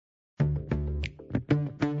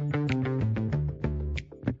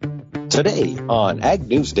Today on Ag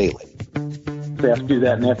News Daily. They have to do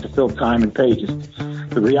that and they have to fill time and pages.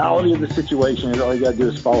 The reality of the situation is all you got to do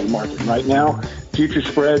is follow the market. Right now, future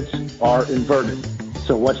spreads are inverted.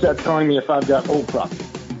 So what's that telling me if I've got old crop?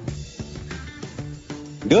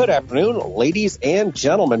 Good afternoon, ladies and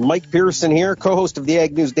gentlemen. Mike Pearson here, co-host of the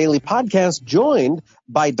Ag News Daily podcast, joined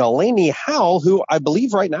by Delaney Howell, who I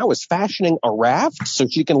believe right now is fashioning a raft so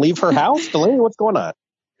she can leave her house. Delaney, what's going on?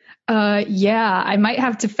 Yeah, I might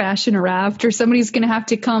have to fashion a raft, or somebody's going to have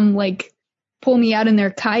to come, pull me out in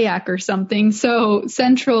their kayak or something. So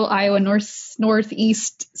central Iowa,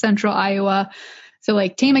 northeast central Iowa, so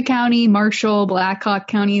Tama County, Marshall, Blackhawk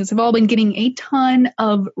counties have all been getting a ton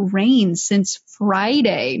of rain since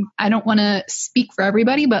Friday. I don't want to speak for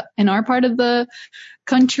everybody, but in our part of the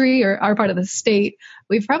country or our part of the state,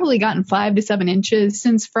 we've probably gotten 5 to 7 inches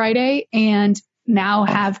since Friday, and now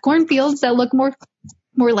have cornfields that look more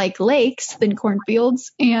like lakes than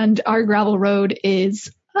cornfields. And our gravel road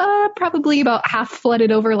is probably about half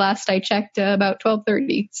flooded over last I checked, about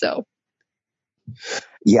 12:30. So.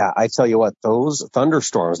 Yeah, I tell you what, those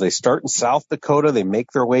thunderstorms, they start in South Dakota, they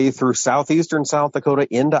make their way through southeastern South Dakota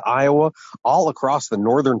into Iowa, all across the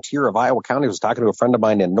northern tier of Iowa County. I was talking to a friend of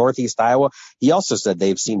mine in northeast Iowa. He also said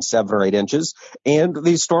they've seen 7 or 8 inches, and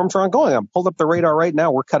these storms are ongoing. I'm pulled up the radar right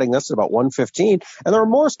now. We're cutting this at about 1:15, and there are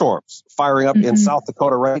more storms firing up in South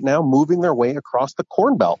Dakota right now, moving their way across the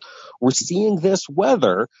Corn Belt. We're seeing this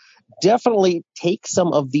weather definitely take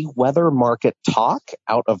some of the weather market talk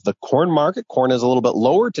out of the corn market. Corn is a little bit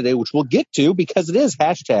lower today, which we'll get to because it is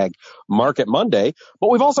hashtag Market Monday.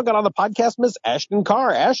 But we've also got on the podcast Ms. Ashton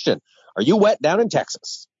Carr. Ashton, are you wet down in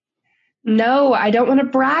Texas? No, I don't want to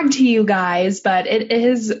brag to you guys, but it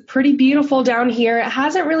is pretty beautiful down here. It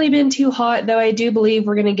hasn't really been too hot, though I do believe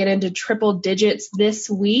we're going to get into triple digits this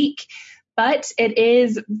week. But it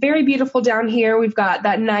is very beautiful down here. We've got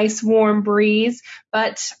that nice warm breeze,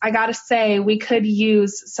 but I got to say we could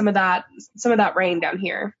use some of that rain down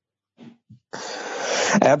here.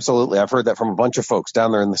 Absolutely. I've heard that from a bunch of folks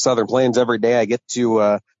down there in the Southern Plains. Every day I get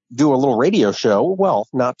to do a little radio show. Well,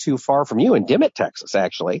 not too far from you in Dimmitt, Texas,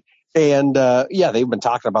 actually. And they've been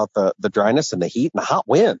talking about the dryness and the heat and the hot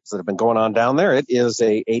winds that have been going on down there. It is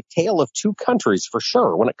a tale of two countries for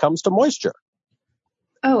sure when it comes to moisture.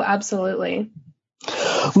 Oh, absolutely.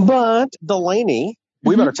 But Delaney,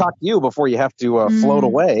 we better talk to you before you have to float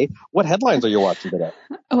away. What headlines are you watching today?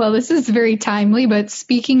 Well, this is very timely, but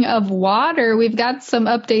speaking of water, we've got some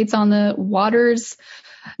updates on the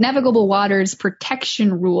Navigable Waters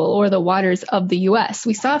Protection Rule, or the waters of the U.S.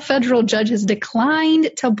 We saw federal judges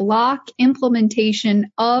declined to block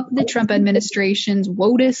implementation of the Trump administration's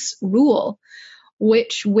WOTUS rule,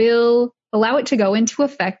 which will allow it to go into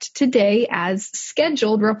effect today as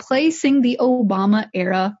scheduled, replacing the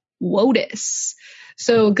Obama-era WOTUS.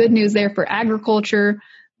 So good news there for agriculture.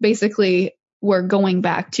 Basically, we're going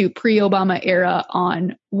back to pre-Obama era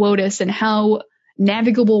on WOTUS and how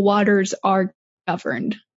navigable waters are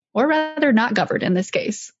governed, or rather not governed in this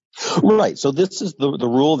case. Right. So this is the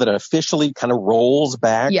rule that officially kind of rolls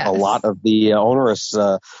back a lot of the onerous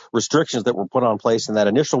restrictions that were put on place in that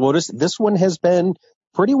initial WOTUS. This one has been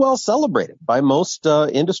pretty well celebrated by most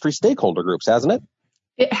industry stakeholder groups, hasn't it?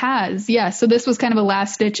 It has, yeah. So this was kind of a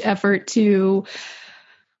last-ditch effort to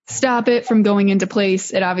stop it from going into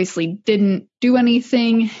place. It obviously didn't do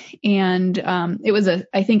anything, and it was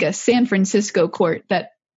I think a San Francisco court that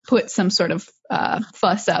put some sort of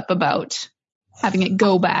fuss up about having it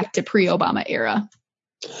go back to pre-Obama era.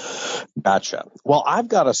 Gotcha. Well, I've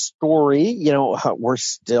got a story. We're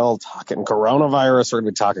still talking coronavirus. We're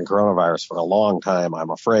going to be talking coronavirus for a long time,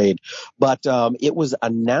 I'm afraid. But it was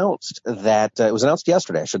announced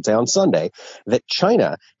yesterday, I should say on Sunday, that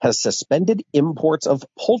China has suspended imports of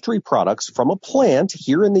poultry products from a plant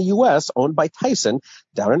here in the U.S. owned by Tyson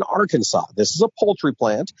down in Arkansas. This is a poultry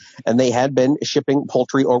plant, and they had been shipping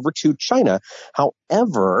poultry over to China.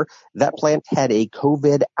 However, that plant had a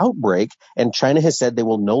COVID outbreak, and China has said they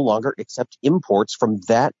will no longer accept imports from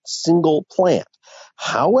that single plant.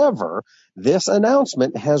 However, this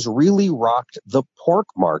announcement has really rocked the pork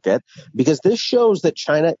market because this shows that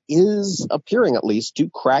China is appearing at least to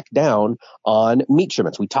crack down on meat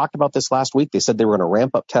shipments. We talked about this last week. They said they were going to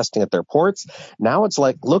ramp up testing at their ports. Now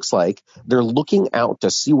looks like they're looking out to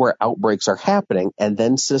see where outbreaks are happening and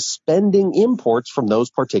then suspending imports from those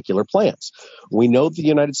particular plants. We know the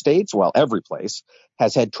United States, well, every place,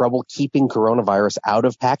 has had trouble keeping coronavirus out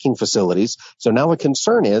of packing facilities. So now the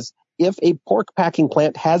concern is, if a pork packing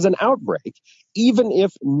plant has an outbreak, even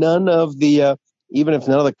if none of the even if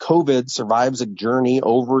none of the COVID survives a journey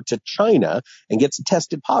over to China and gets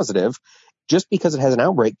tested positive, just because it has an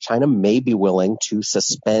outbreak, China may be willing to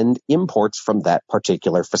suspend imports from that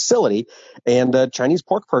particular facility. And Chinese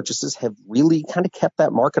pork purchases have really kind of kept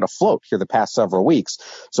that market afloat here the past several weeks.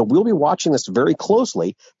 So we'll be watching this very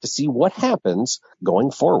closely to see what happens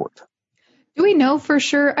going forward. Do we know for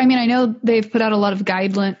sure? I mean, I know they've put out a lot of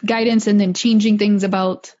guidance and then changing things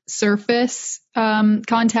about surface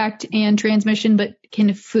contact and transmission, but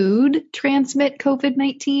can food transmit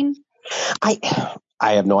COVID-19?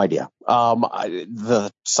 I have no idea.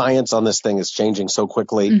 The science on this thing is changing so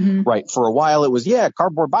quickly, right? For a while it was,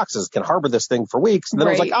 cardboard boxes can harbor this thing for weeks. And then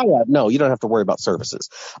it was like, no, you don't have to worry about surfaces.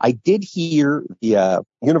 I did hear the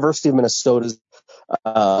University of Minnesota's,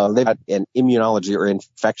 they've got an immunology or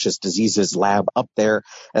infectious diseases lab up there,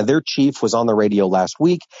 and their chief was on the radio last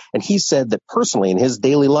week. And he said that personally in his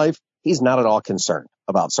daily life, he's not at all concerned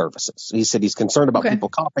about surfaces. He said he's concerned about people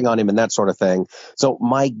coughing on him and that sort of thing. So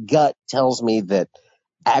my gut tells me that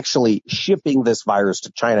actually shipping this virus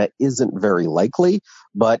to China isn't very likely,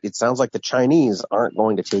 but it sounds like the Chinese aren't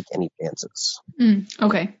going to take any chances.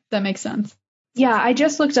 Okay, that makes sense. Yeah, I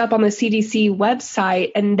just looked up on the CDC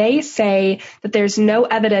website, and they say that there's no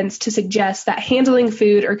evidence to suggest that handling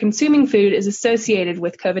food or consuming food is associated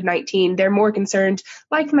with COVID-19. They're more concerned,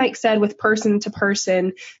 like Mike said, with person to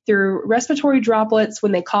person through respiratory droplets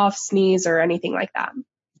when they cough, sneeze, or anything like that.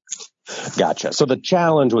 Gotcha. So the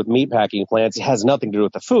challenge with meatpacking plants has nothing to do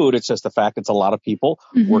with the food. It's just the fact it's a lot of people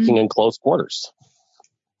working in close quarters.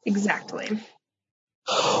 Exactly.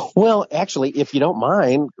 Well, actually, if you don't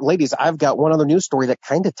mind, ladies, I've got one other news story that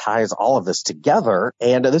kind of ties all of this together.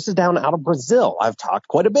 And this is down out of Brazil. I've talked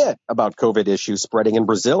quite a bit about COVID issues spreading in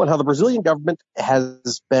Brazil and how the Brazilian government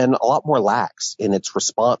has been a lot more lax in its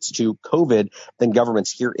response to COVID than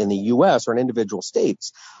governments here in the U.S. or in individual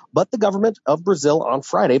states. But the government of Brazil on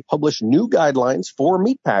Friday published new guidelines for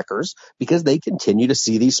meat packers because they continue to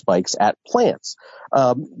see these spikes at plants.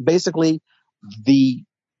 Basically, the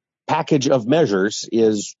package of measures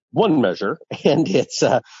is one measure, and it's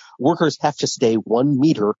workers have to stay 1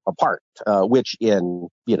 meter apart, which in,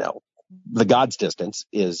 the God's distance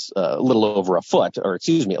is a little over a foot, or a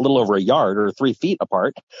little over a yard or 3 feet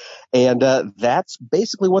apart. And that's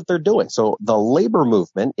basically what they're doing. So the labor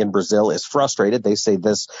movement in Brazil is frustrated. They say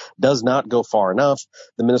this does not go far enough.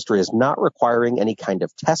 The ministry is not requiring any kind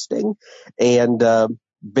of testing. And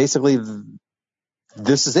basically,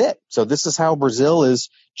 this is it. So this is how Brazil is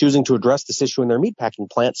choosing to address this issue in their meatpacking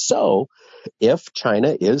plants. So if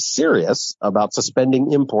China is serious about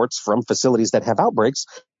suspending imports from facilities that have outbreaks,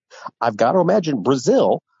 I've got to imagine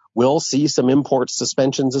Brazil will see some import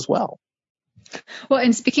suspensions as well. Well,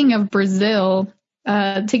 and speaking of Brazil,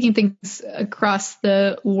 taking things across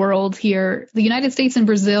the world here, the United States and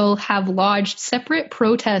Brazil have lodged separate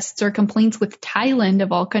protests or complaints with Thailand,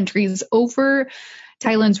 of all countries, over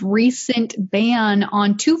Thailand's recent ban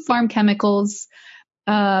on 2 farm chemicals.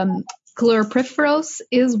 Chlorpyrifos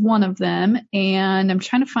is one of them, and I'm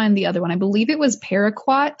trying to find the other one. I believe it was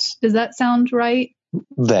paraquat. Does that sound right?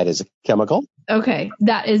 That is a chemical. Okay,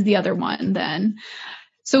 that is the other one then.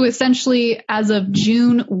 So essentially, as of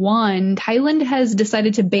June 1, Thailand has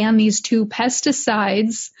decided to ban these 2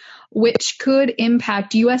 pesticides, which could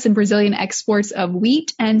impact U.S. and Brazilian exports of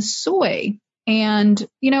wheat and soy. And,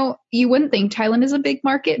 you wouldn't think Thailand is a big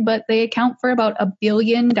market, but they account for about $1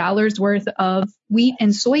 billion worth of wheat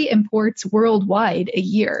and soy imports worldwide a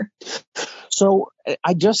year. So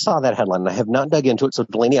I just saw that headline and I have not dug into it. So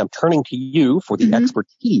Delaney, I'm turning to you for the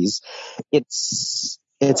expertise. It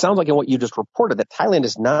sounds like in what you just reported that Thailand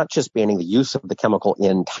is not just banning the use of the chemical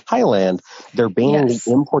in Thailand. They're banning the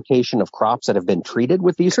importation of crops that have been treated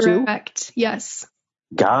with these 2? Correct. Yes.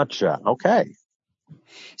 Gotcha. Okay.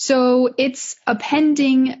 So it's a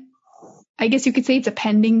pending, I guess you could say it's a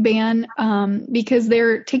pending ban, because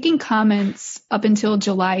they're taking comments up until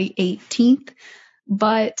July 18th.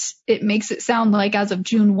 But it makes it sound like as of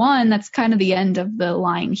June 1, that's kind of the end of the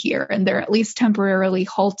line here. And they're at least temporarily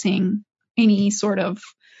halting any sort of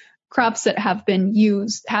crops that have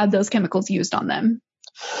had those chemicals used on them.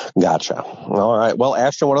 Gotcha. All right. Well,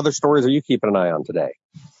 Ashton, what other stories are you keeping an eye on today?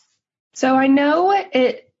 So I know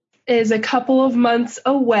it is a couple of months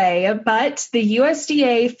away, but the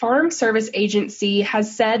USDA Farm Service Agency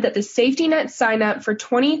has said that the safety net sign up for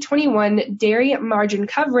 2021 dairy margin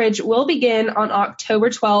coverage will begin on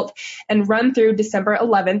October 12th and run through December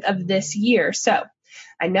 11th of this year. So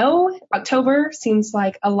I know October seems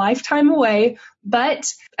like a lifetime away,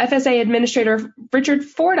 but FSA Administrator Richard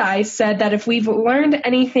Fordyce said that if we've learned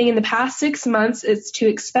anything in the past 6 months, it's to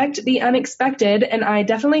expect the unexpected. And I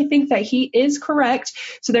definitely think that he is correct.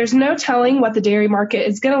 So there's no telling what the dairy market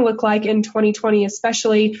is going to look like in 2020,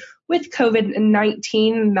 especially with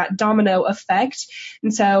COVID-19 and that domino effect.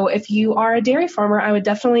 And so if you are a dairy farmer, I would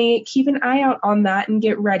definitely keep an eye out on that and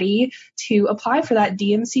get ready to apply for that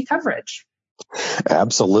DMC coverage.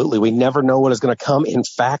 Absolutely. We never know what is going to come. In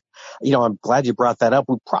fact, I'm glad you brought that up.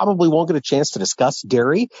 We probably won't get a chance to discuss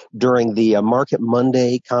dairy during the Market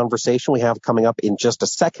Monday conversation we have coming up in just a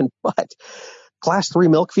second, but Class 3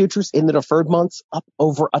 milk futures in the deferred months up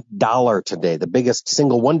over $1 today, the biggest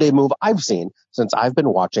single one-day move I've seen since I've been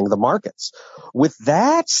watching the markets. With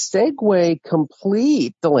that segue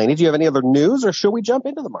complete, Delaney, do you have any other news or should we jump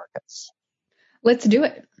into the markets? Let's do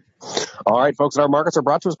it. All right, folks, our markets are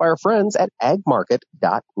brought to us by our friends at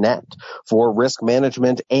agmarket.net. For risk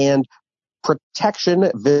management and protection,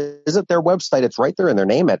 visit their website. It's right there in their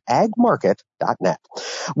name at agmarket.net.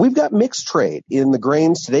 We've got mixed trade in the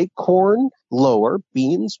grains today. Corn lower,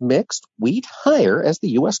 beans mixed, wheat higher as the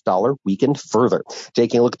U.S. dollar weakened further.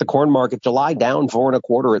 Taking a look at the corn market, July down 4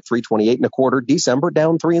 1/4 at 328 1/4. December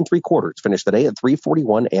down 3 3/4. Finished the day at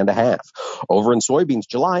 341 1/2. Over in soybeans,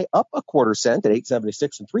 July up 1/4 cent at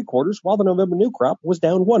 876 3/4, while the November new crop was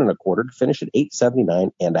down 1 1/4 to finish at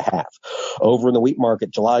 879 1/2. Over in the wheat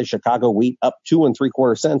market, July Chicago wheat up 2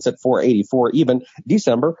 3/4 cents at 484 even.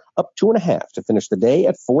 December up 2 1/2 to finish the day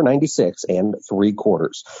at 496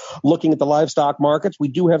 3/4. Looking at the livestock markets, we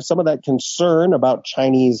do have some of that concern about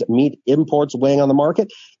Chinese meat imports weighing on the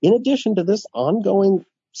market, in addition to this ongoing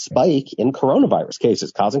spike in coronavirus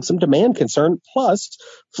cases, causing some demand concern. Plus,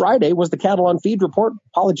 Friday was the cattle on feed report.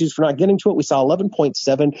 Apologies for not getting to it. We saw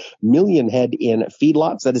 11.7 million head in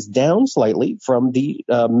feedlots. That is down slightly from the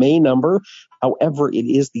May number. However, it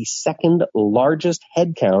is the second largest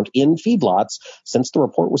head count in feedlots since the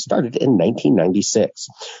report was started in 1996.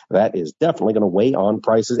 That is definitely going to weigh on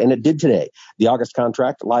prices, and it did today. The August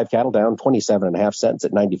contract, live cattle down 27.5 cents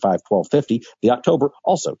at 95.1250. The October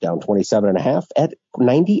also down 27.5 at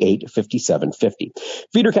 98.5750.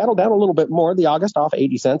 Feeder cattle down a little bit more. The August off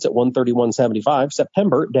 80 cents at 131.75.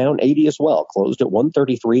 September down 80 as well, closed at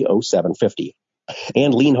 133.0750.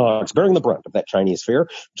 And lean hogs bearing the brunt of that Chinese fear.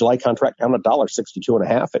 July contract down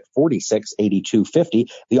 $1.62.5 at 46.8250.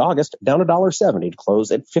 The August down $1.70 to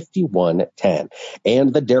close at 51.10.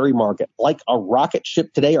 And the dairy market, like a rocket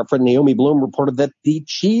ship today, our friend Naomi Bloom reported that the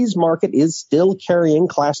cheese market is still carrying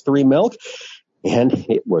Class 3 milk. And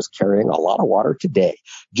it was carrying a lot of water today.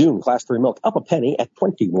 June Class 3 milk up a penny at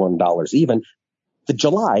 $21 even. The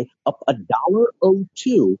July up $1.02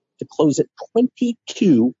 to close at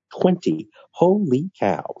 $22.20. Holy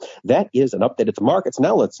cow. That is an update at the markets.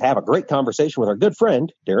 Now let's have a great conversation with our good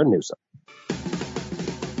friend, Darren Newsom.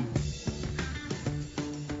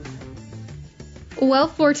 Well,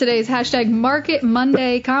 for today's hashtag Market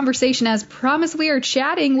Monday conversation, as promised, we are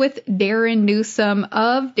chatting with Darren Newsom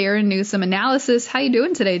of Darren Newsom Analysis. How you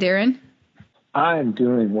doing today, Darren? I'm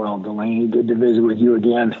doing well, Delaney. Good to visit with you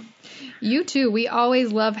again. You too. We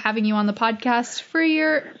always love having you on the podcast for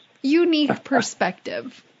your unique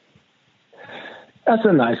perspective. That's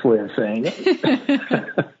a nice way of saying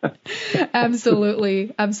it.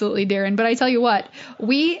 Absolutely, Darren. But I tell you what,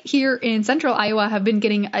 we here in central Iowa have been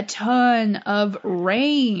getting a ton of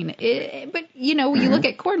rain. But, you look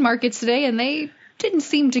at corn markets today and they didn't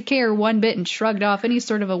seem to care one bit and shrugged off any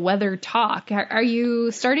sort of a weather talk. Are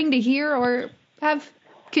you starting to hear or have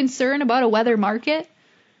concern about a weather market?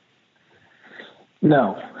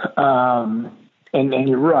 No. And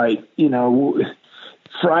you're right.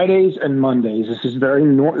 Fridays and Mondays, this is very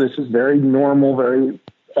normal, very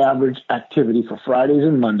average activity for Fridays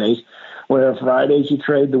and Mondays, where Fridays you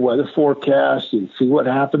trade the weather forecast, you see what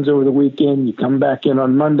happens over the weekend, you come back in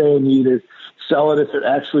on Monday and you either sell it if it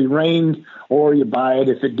actually rained or you buy it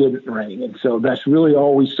if it didn't rain. And so that's really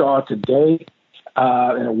all we saw today.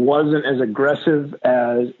 And it wasn't as aggressive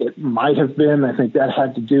as it might have been. I think that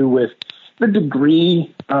had to do with the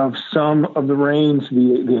degree of some of the rains,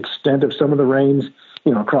 the extent of some of the rains,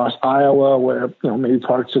 across Iowa, where, maybe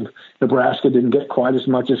parts of Nebraska didn't get quite as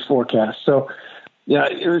much as forecast. So,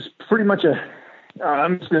 it was pretty much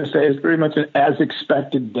I'm just going to say it's pretty much an as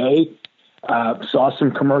expected day. Saw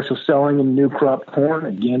some commercial selling in new crop corn.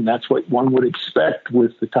 Again, that's what one would expect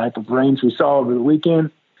with the type of rains we saw over the weekend.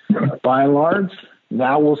 By and large,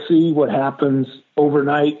 now we'll see what happens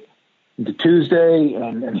overnight into Tuesday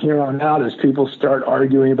and here on out as people start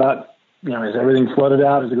arguing about, is everything flooded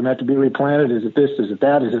out? Is it going to have to be replanted? Is it this? Is it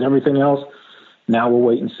that? Is it everything else? Now we'll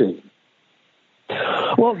wait and see.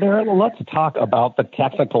 Well, Darren, let's talk about the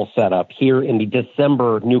technical setup here in the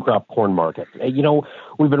December new crop corn market.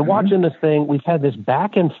 We've been watching this thing. We've had this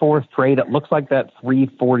back and forth trade. It looks like that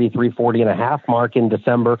 340 and a half mark in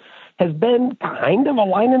December has been kind of a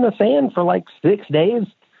line in the sand for like 6 days.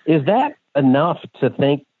 Is that enough to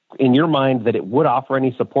think in your mind that it would offer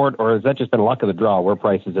any support, or has that just been luck of the draw where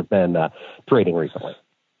prices have been trading recently?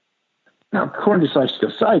 Now, corn decides to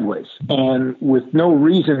go sideways, and with no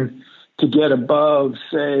reason to get above,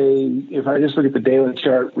 say, if I just look at the daily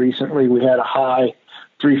chart recently, we had a high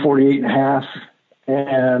 348.5,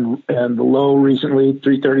 and the low recently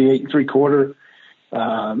 338.75.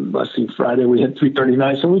 Let's see, Friday we had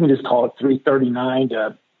 339, so we can just call it 339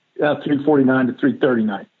 to 349 to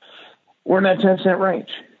 339. We're in that 10-cent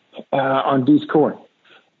range on D's corn,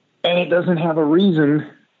 and it doesn't have a reason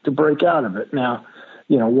to break out of it. Now,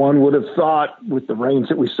 one would have thought with the rains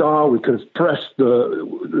that we saw, we could have pressed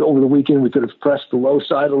over the weekend, we could have pressed the low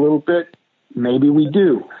side a little bit. Maybe we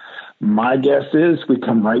do. My guess is we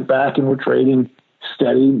come right back and we're trading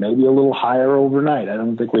steady, maybe a little higher overnight. I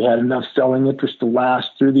don't think we had enough selling interest to last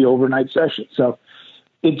through the overnight session. So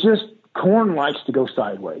corn likes to go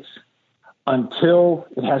sideways until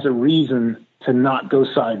it has a reason to not go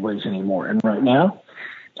sideways anymore. And right now,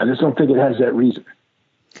 I just don't think it has that reason.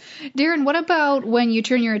 Darren, what about when you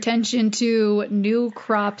turn your attention to new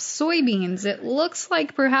crop soybeans? It looks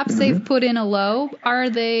like perhaps they've put in a low. Are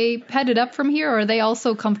they headed up from here, or are they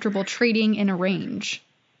also comfortable trading in a range?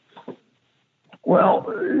 Well,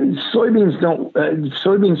 soybeans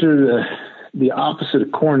are the opposite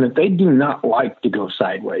of corn, that they do not like to go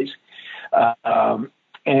sideways.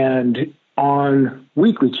 And on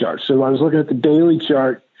weekly charts, so I was looking at the daily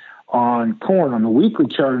chart on corn. On the weekly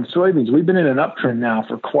chart on soybeans, we've been in an uptrend now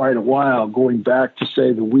for quite a while, going back to,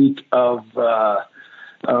 say, the week of,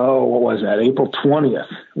 April 20th.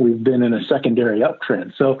 We've been in a secondary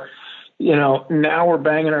uptrend. So, now we're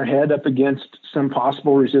banging our head up against some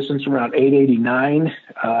possible resistance around 889.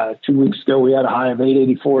 2 weeks ago, we had a high of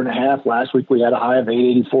 884.5. Last week, we had a high of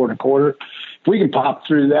 884.25. If we can pop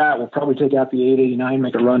through that, we'll probably take out the 889,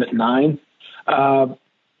 make a run at 9.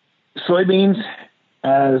 Soybeans,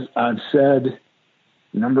 as I've said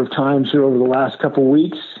a number of times here over the last couple of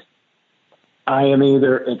weeks, I am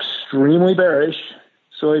either extremely bearish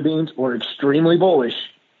soybeans or extremely bullish,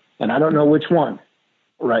 and I don't know which one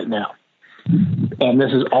right now. And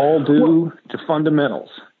this is all due to fundamentals.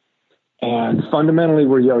 And fundamentally,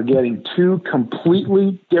 we are getting two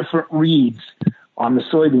completely different reads on the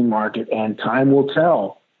soybean market, and time will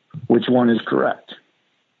tell which one is correct.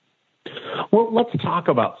 Well, let's talk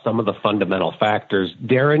about some of the fundamental factors.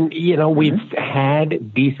 Darren, we've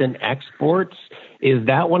had decent exports. Is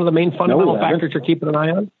that one of the main fundamental factors you're keeping an eye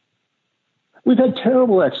on? We've had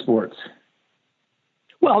terrible exports.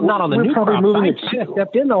 Well, not on the new crop side. China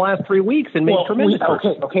stepped in the last 3 weeks and made tremendous.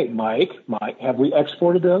 Okay, Mike, have we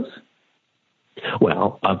exported those?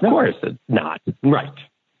 Well, of course not. Right.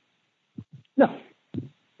 No,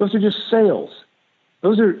 those are just sales.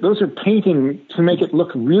 Those are painting to make it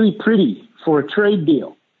look really pretty for a trade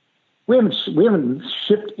deal. We haven't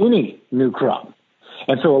shipped any new crop,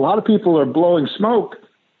 and so a lot of people are blowing smoke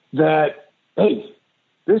that, hey,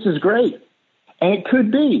 this is great, and it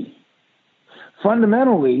could be.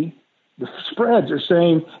 Fundamentally, the spreads are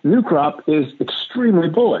saying new crop is extremely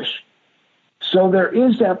bullish. So there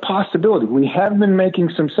is that possibility. We have been making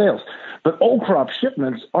some sales, but old crop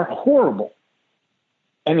shipments are horrible.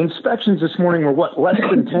 And inspections this morning were less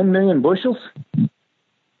than 10 million bushels?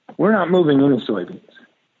 We're not moving any soybeans.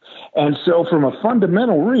 And so from a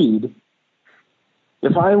fundamental read,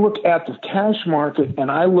 if I look at the cash market and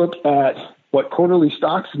I look at what quarterly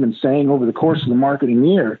stocks have been saying over the course of the marketing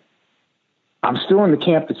year, I'm still in the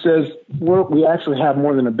camp that says we actually have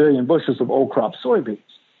more than 1 billion bushels of old crop soybeans.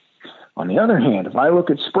 On the other hand, if I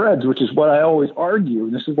look at spreads, which is what I always argue,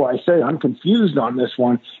 and this is why I say I'm confused on this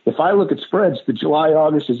one, if I look at spreads, the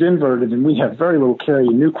July-August is inverted and we have very little carry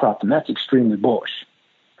in new crop, and that's extremely bullish.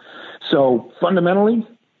 So fundamentally,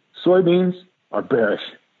 soybeans are bearish,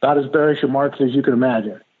 about as bearish a market as you can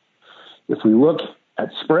imagine. If we look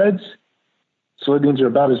at spreads, soybeans are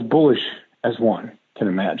about as bullish as one can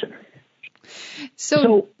imagine.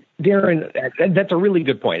 So, Darren, that's a really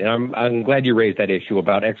good point. And I'm glad you raised that issue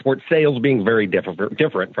about export sales being very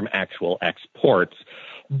different from actual exports.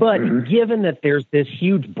 But given that there's this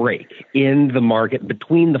huge break in the market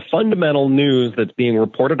between the fundamental news that's being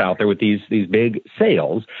reported out there with these big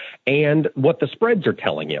sales and what the spreads are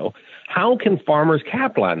telling you, how can farmers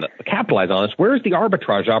capitalize on this? Where's the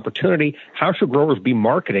arbitrage opportunity? How should growers be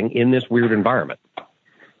marketing in this weird environment?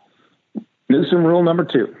 Newsom rule number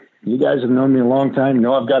 2. You guys have known me a long time. You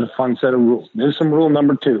know I've got a fun set of rules. Newsom rule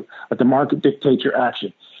number 2, let the market dictate your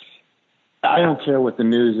action. I don't care what the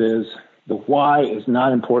news is. The why is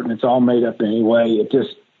not important. It's all made up anyway. It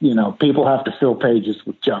just, people have to fill pages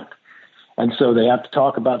with junk. And so they have to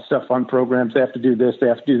talk about stuff on programs. They have to do this, they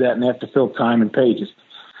have to do that, and they have to fill time and pages.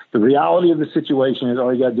 The reality of the situation is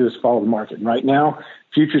all you got to do is follow the market. And right now,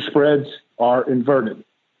 future spreads are inverted.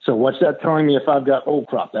 So what's that telling me if I've got old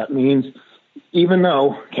crop? That means even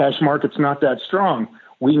though cash market's not that strong,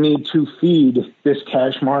 we need to feed this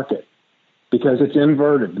cash market because it's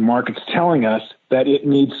inverted. The market's telling us that it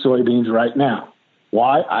needs soybeans right now.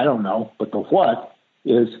 Why? I don't know. But the what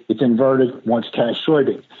is it's inverted, wants cash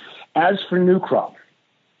soybeans. As for new crop,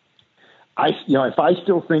 if I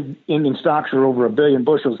still think ending stocks are over 1 billion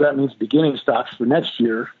bushels, that means beginning stocks for next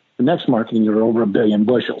year, the next marketing year, are over 1 billion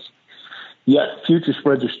bushels. Yet future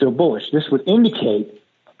spreads are still bullish. This would indicate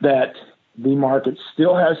that the market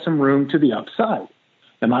still has some room to the upside.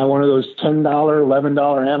 Am I one of those $10,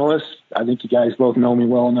 $11 analysts? I think you guys both know me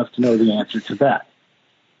well enough to know the answer to that.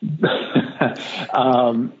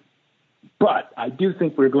 But I do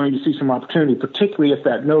think we're going to see some opportunity, particularly if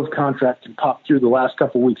that NOVE contract can pop through the last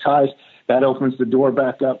couple of weeks' highs. That opens the door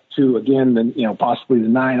back up to, again, possibly the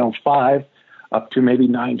 905 up to maybe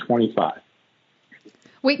 925.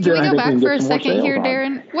 Wait, can we go back for a second here,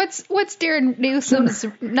 Darren? What's Darren Newsom's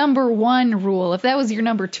number 1 rule, if that was your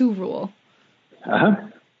number 2 rule?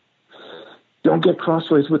 Don't get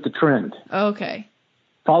crossways with the trend. Okay.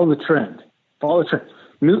 Follow the trend.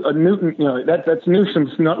 Newton, that's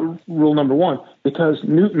Newsom's rule number 1, because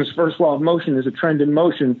Newton's first law of motion is a trend in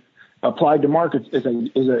motion applied to markets is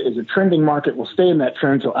a trending market will stay in that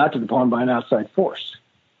trend until acted upon by an outside force.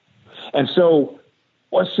 And so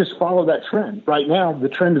let's just follow that trend. Right now, the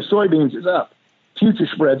trend of soybeans is up. Future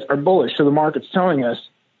spreads are bullish. So the market's telling us,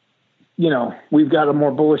 we've got a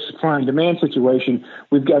more bullish supply and demand situation.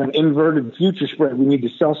 We've got an inverted future spread. We need to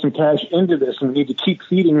sell some cash into this, and we need to keep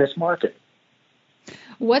feeding this market.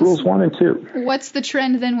 Rules 1 and 2. What's the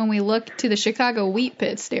trend then when we look to the Chicago wheat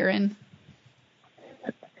pits, Darren?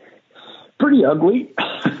 Pretty ugly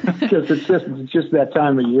because it's just that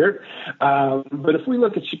time of year. But if we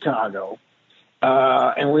look at Chicago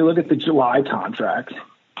and we look at the July contract,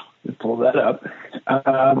 we pull that up.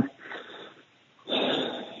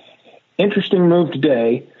 Interesting move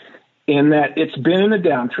today in that it's been in a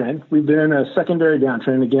downtrend. We've been in a secondary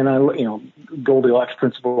downtrend. Again, Goldilocks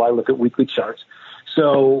principle, I look at weekly charts.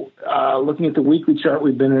 So looking at the weekly chart,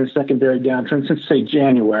 we've been in a secondary downtrend since, say,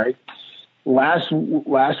 January. Last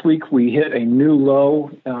week, we hit a new low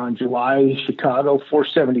on July, Chicago,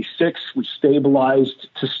 476, which stabilized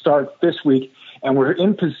to start this week. And we're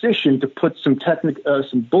in position to put some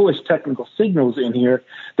bullish technical signals in here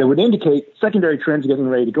that would indicate secondary trends getting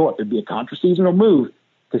ready to go up. It'd be a contra-seasonal move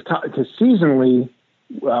because seasonally,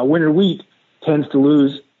 winter wheat tends to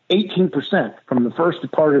lose 18% from the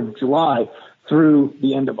first part of July through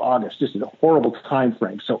the end of August. Just a horrible time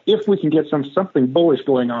frame. So if we can get something bullish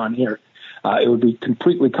going on here, it would be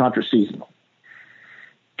completely contra-seasonal.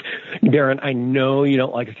 Darren, I know you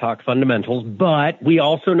don't like to talk fundamentals, but we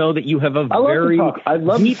also know that you have I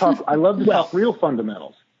love to talk real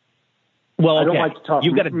fundamentals. Well, okay. I don't like to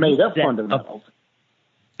talk made-up fundamentals.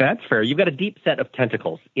 That's fair. You've got a deep set of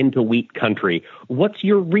tentacles into wheat country. What's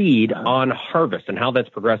your read on harvest and how that's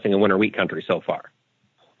progressing in winter wheat country so far?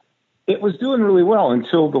 It was doing really well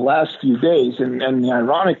until the last few days, and the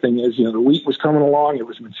ironic thing is, the wheat was coming along, it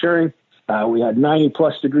was maturing. We had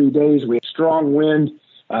 90-plus degree days. We had strong wind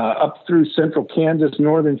up through central Kansas,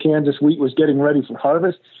 northern Kansas. Wheat was getting ready for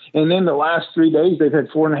harvest. And then the last 3 days, they've had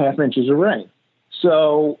 4.5 inches of rain.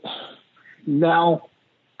 So now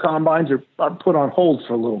combines are put on hold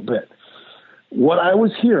for a little bit. What I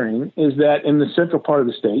was hearing is that in the central part of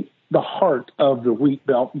the state, the heart of the wheat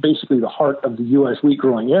belt, basically the heart of the U.S. wheat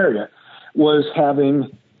growing area, was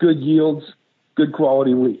having good yields, good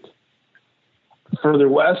quality wheat. Further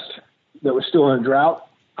west, that was still in a drought.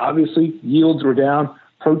 Obviously, yields were down.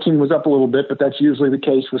 Protein was up a little bit, but that's usually the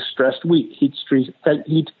case with stressed wheat,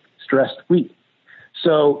 heat-stressed wheat.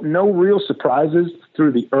 So no real surprises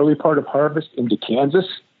through the early part of harvest into Kansas,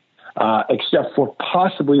 except for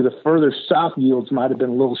possibly the further south yields might have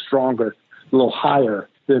been a little stronger, a little higher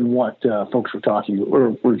than what folks were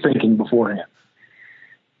thinking beforehand.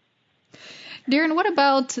 Darren, what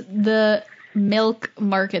about the milk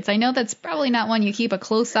markets? I know that's probably not one you keep a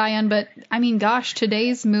close eye on, but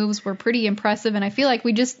today's moves were pretty impressive, and I feel like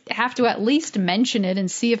we just have to at least mention it and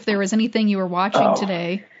see if there was anything you were watching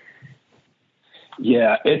today.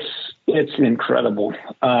 Yeah, it's incredible.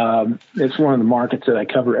 It's one of the markets that I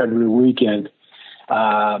cover every weekend.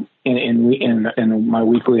 in my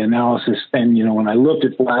weekly analysis. And, when I looked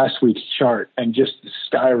at last week's chart and just the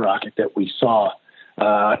skyrocket that we saw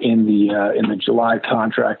in the July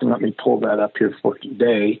contract, and let me pull that up here for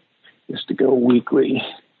today just to go weekly.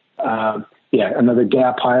 Another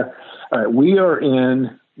gap higher. All right, we are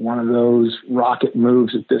in one of those rocket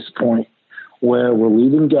moves at this point where we're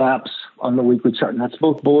leaving gaps on the weekly chart, and that's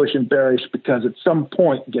both bullish and bearish because at some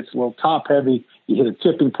point it gets a little top heavy, you hit a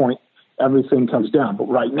tipping point, everything comes down. But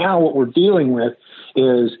right now what we're dealing with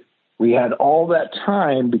is we had all that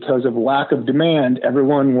time because of lack of demand.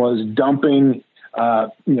 Everyone was dumping,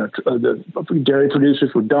 the dairy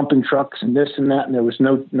producers were dumping trucks and this and that, and there was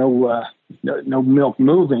no milk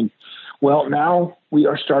moving. Well, now we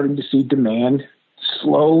are starting to see demand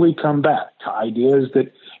slowly come back to ideas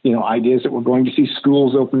that we're going to see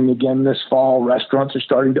schools opening again this fall. Restaurants are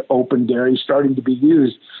starting to open, dairy starting to be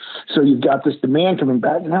used. So you've got this demand coming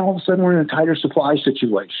back. Now all of a sudden we're in a tighter supply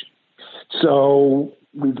situation. So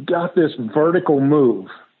we've got this vertical move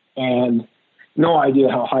and no idea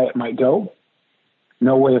how high it might go.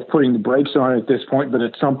 No way of putting the brakes on it at this point. But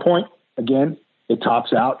at some point, again, it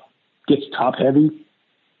tops out, gets top heavy,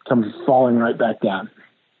 comes falling right back down.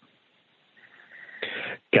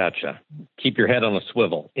 Gotcha. Keep your head on a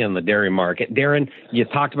swivel in the dairy market. Darren, you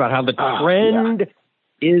talked about how the trend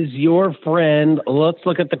is your friend. Let's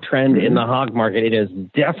look at the trend in the hog market. It is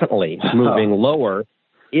definitely moving lower.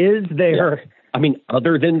 Is there,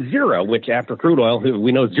 other than zero, which after crude oil,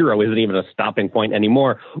 we know zero isn't even a stopping point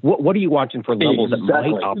anymore. What are you watching for levels that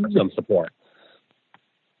might offer some support?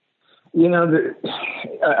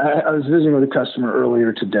 I was visiting with a customer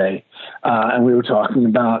earlier today, and we were talking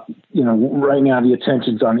about, right now the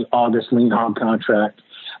attention's on the August lean hog contract.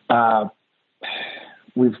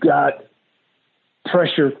 We've got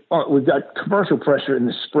pressure, we've got commercial pressure in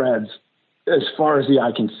the spreads as far as the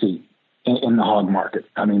eye can see in the hog market.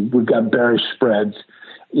 We've got bearish spreads,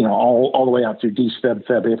 all the way out through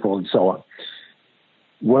Feb, April, and so on.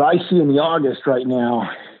 What I see in the August right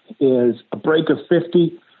now is a break of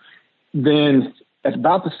 50. Then at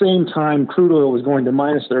about the same time, crude oil was going to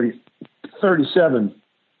minus 37.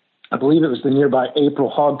 I believe it was the nearby April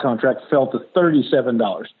hog contract fell to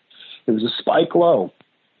 $37. It was a spike low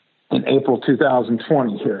in April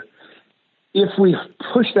 2020 here. If we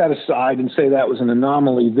push that aside and say that was an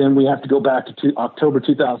anomaly, then we have to go back to October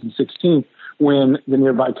 2016 when the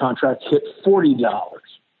nearby contract hit $40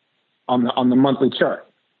 on the monthly chart.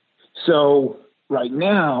 So right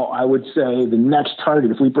now, I would say the next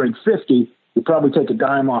target, if we break 50, you probably take a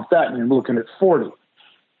dime off that and you're looking at 40.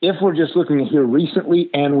 If we're just looking at here recently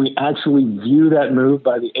and we actually view that move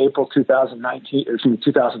by the April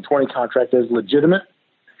 2020 contract as legitimate,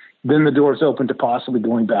 then the door's open to possibly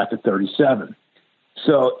going back to 37.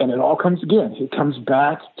 So, and it all comes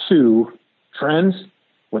back to trends,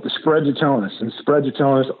 what the spreads are telling us. And spreads are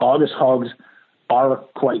telling us August hogs are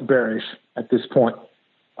quite bearish at this point.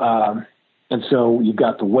 And so you've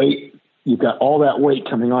got the weight, you've got all that weight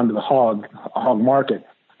coming onto the hog market.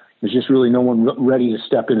 There's just really no one ready to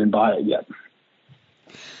step in and buy it yet.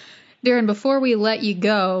 Darren, before we let you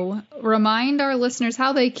go, remind our listeners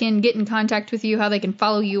how they can get in contact with you, how they can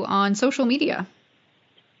follow you on social media.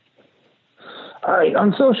 All right,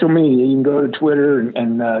 on social media, you can go to Twitter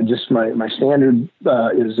and just my standard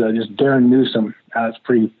is just Darren Newsom. It's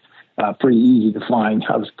pretty easy to find.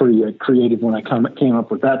 I was pretty creative when I came up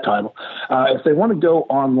with that title. If they want to go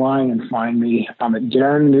online and find me, I'm at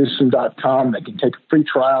DarrenNewsom.com. They can take a free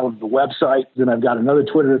trial of the website. Then I've got another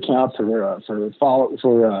Twitter account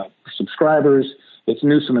for subscribers. It's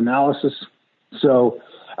Newsom Analysis. So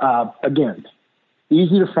again,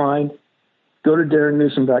 easy to find. Go to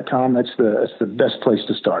DarrenNewsom.com. That's the best place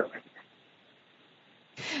to start.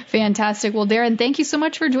 Fantastic. Well, Darren, thank you so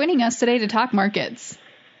much for joining us today to talk markets.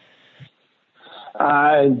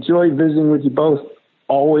 I enjoy visiting with you both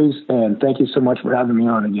always, and thank you so much for having me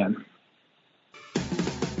on again.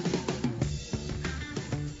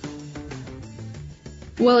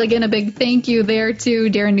 Well, again, a big thank you there to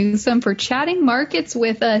Darren Newsom for chatting markets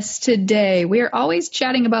with us today. We are always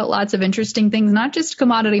chatting about lots of interesting things, not just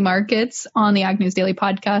commodity markets on the Ag News Daily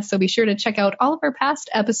podcast. So be sure to check out all of our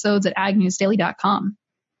past episodes at agnewsdaily.com.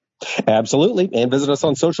 Absolutely. And visit us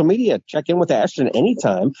on social media. Check in with Ashton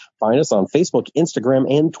anytime. Find us on Facebook, Instagram,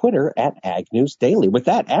 and Twitter at Ag News Daily. With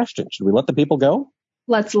that, Ashton, should we let the people go?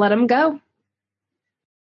 Let's let them go.